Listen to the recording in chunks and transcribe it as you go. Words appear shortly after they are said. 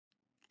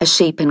a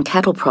sheep and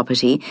cattle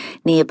property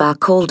near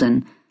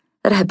Barcaldine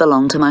that had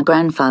belonged to my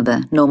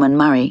grandfather, Norman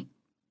Murray.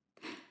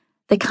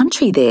 The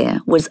country there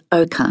was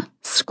ochre,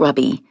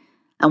 scrubby,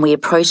 and we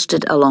approached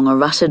it along a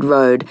rutted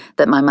road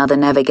that my mother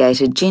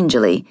navigated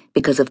gingerly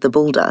because of the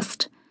bull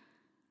dust.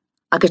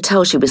 I could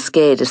tell she was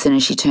scared as soon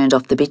as she turned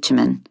off the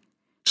bitumen.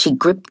 She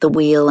gripped the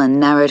wheel and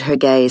narrowed her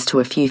gaze to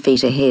a few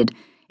feet ahead,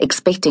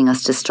 expecting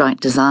us to strike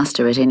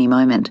disaster at any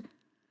moment.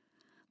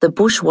 The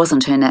bush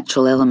wasn't her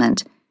natural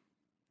element.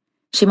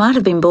 She might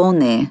have been born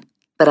there,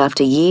 but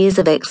after years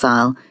of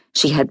exile,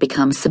 she had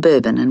become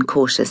suburban and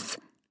cautious.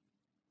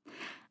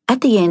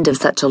 At the end of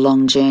such a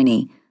long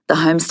journey, the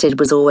homestead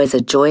was always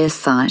a joyous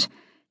sight,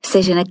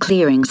 set in a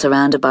clearing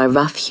surrounded by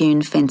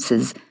rough-hewn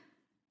fences.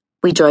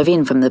 We drove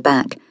in from the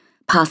back,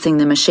 passing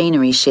the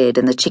machinery shed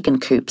and the chicken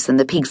coops and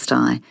the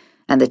pigsty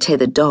and the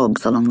tethered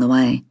dogs along the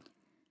way.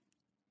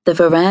 The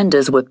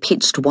verandas were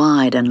pitched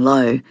wide and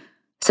low,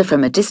 so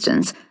from a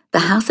distance, the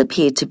house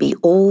appeared to be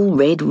all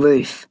red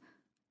roof.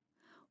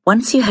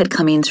 Once you had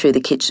come in through the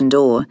kitchen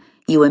door,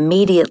 you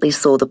immediately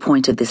saw the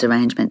point of this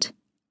arrangement.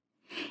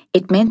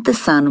 It meant the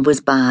sun was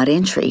barred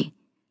entry,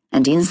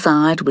 and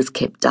inside was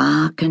kept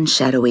dark and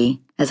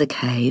shadowy as a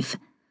cave.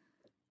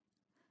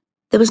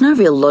 There was no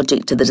real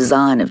logic to the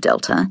design of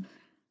Delta.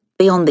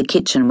 Beyond the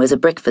kitchen was a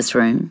breakfast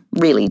room,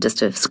 really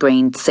just a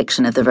screened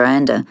section of the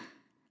veranda,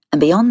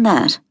 and beyond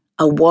that,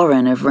 a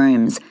warren of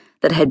rooms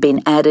that had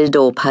been added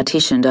or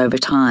partitioned over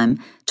time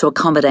to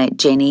accommodate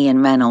Jenny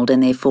and Ranald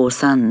and their 4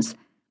 sons.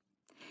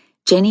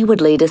 Jenny would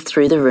lead us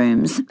through the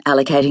rooms,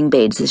 allocating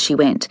beds as she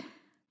went,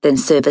 then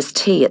serve us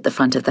tea at the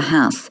front of the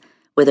house,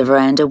 where the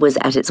veranda was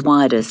at its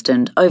widest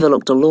and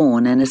overlooked a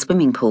lawn and a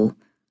swimming pool.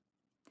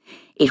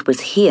 It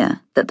was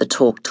here that the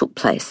talk took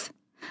place,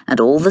 and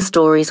all the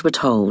stories were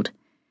told.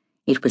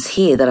 It was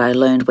here that I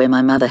learned where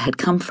my mother had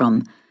come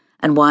from,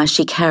 and why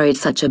she carried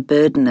such a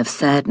burden of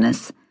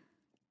sadness.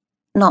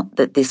 Not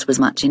that this was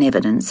much in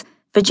evidence,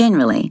 for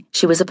generally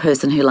she was a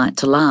person who liked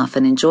to laugh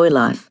and enjoy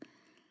life.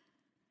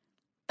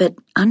 But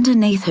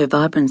underneath her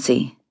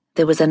vibrancy,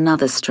 there was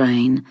another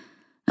strain,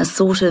 a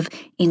sort of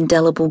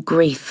indelible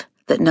grief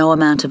that no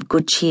amount of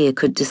good cheer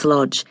could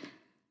dislodge,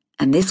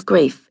 and this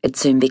grief, it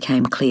soon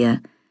became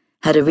clear,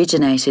 had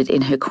originated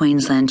in her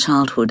Queensland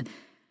childhood,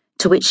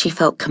 to which she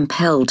felt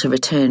compelled to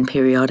return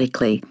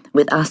periodically,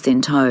 with us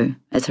in tow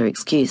as her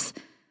excuse.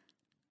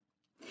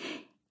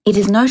 It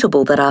is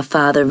notable that our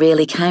father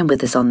rarely came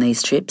with us on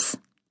these trips.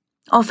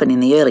 Often in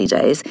the early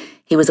days,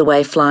 he was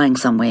away flying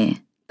somewhere,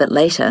 but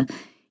later,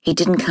 he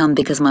didn't come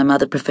because my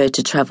mother preferred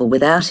to travel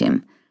without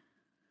him.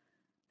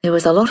 There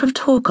was a lot of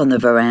talk on the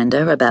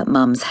veranda about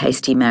Mum's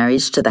hasty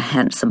marriage to the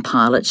handsome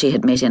pilot she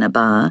had met in a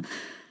bar,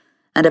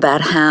 and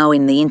about how,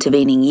 in the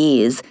intervening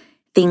years,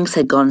 things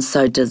had gone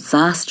so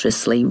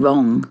disastrously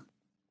wrong.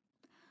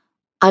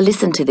 I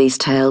listened to these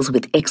tales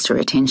with extra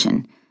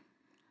attention.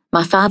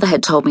 My father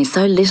had told me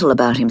so little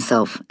about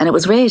himself, and it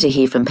was rare to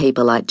hear from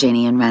people like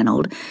Jenny and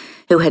Ranald,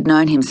 who had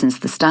known him since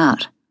the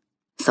start.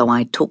 So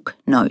I took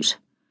note,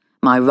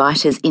 my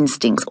writer's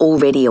instincts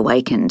already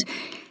awakened,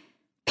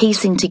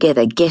 piecing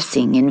together,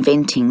 guessing,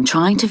 inventing,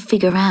 trying to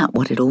figure out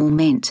what it all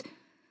meant.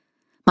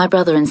 My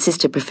brother and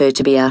sister preferred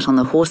to be out on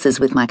the horses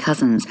with my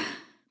cousins,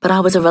 but I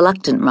was a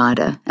reluctant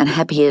rider and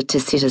happier to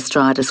sit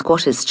astride a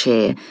squatter's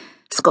chair,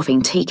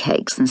 scoffing tea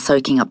cakes and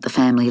soaking up the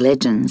family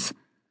legends.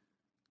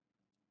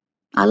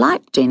 I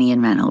liked Jenny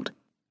and Ranald.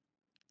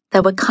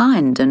 They were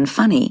kind and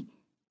funny.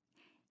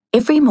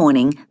 Every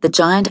morning, the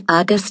giant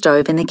Aga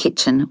stove in the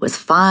kitchen was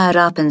fired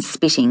up and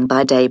spitting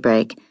by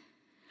daybreak.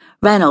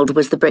 Ranald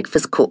was the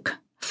breakfast cook,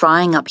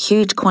 frying up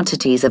huge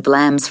quantities of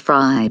lamb's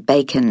fry,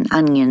 bacon,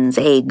 onions,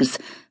 eggs,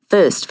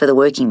 first for the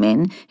working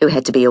men, who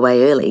had to be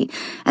away early,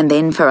 and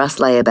then for us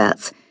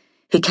layabouts,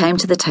 who came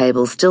to the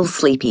table still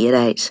sleepy at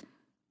 8.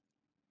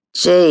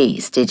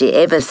 "Geez, did you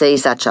ever see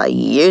such a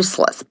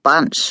useless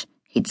bunch?"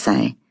 he'd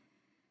say.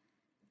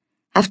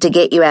 "Have to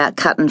get you out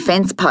cutting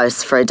fence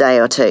posts for a day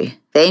or 2,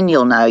 then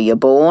you'll know you're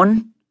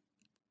born."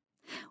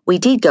 We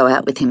did go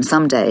out with him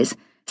some days,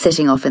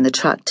 setting off in the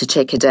truck to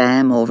check a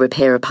dam or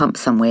repair a pump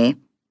somewhere.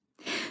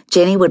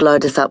 Jenny would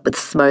load us up with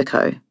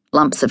smoko,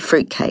 lumps of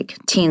fruitcake,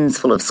 tins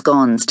full of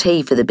scones,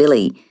 tea for the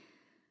billy.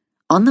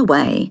 On the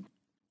way,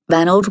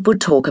 Ranald would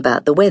talk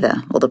about the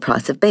weather or the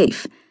price of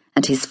beef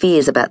and his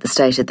fears about the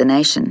state of the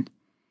nation.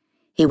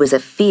 He was a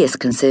fierce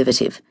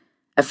conservative,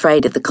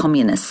 afraid of the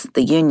communists,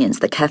 the unions,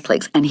 the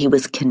Catholics, and he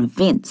was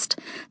convinced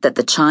that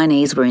the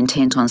Chinese were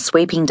intent on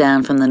sweeping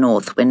down from the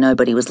north when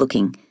nobody was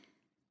looking.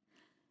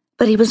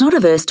 But he was not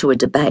averse to a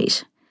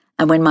debate,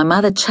 and when my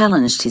mother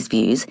challenged his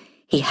views,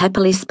 he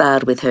happily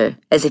sparred with her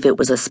as if it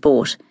was a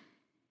sport.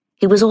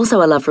 He was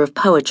also a lover of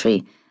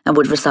poetry and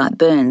would recite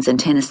Burns and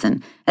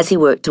Tennyson as he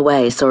worked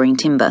away sawing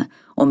timber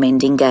or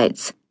mending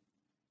gates,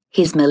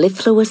 his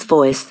mellifluous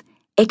voice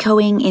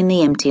echoing in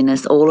the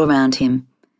emptiness all around him.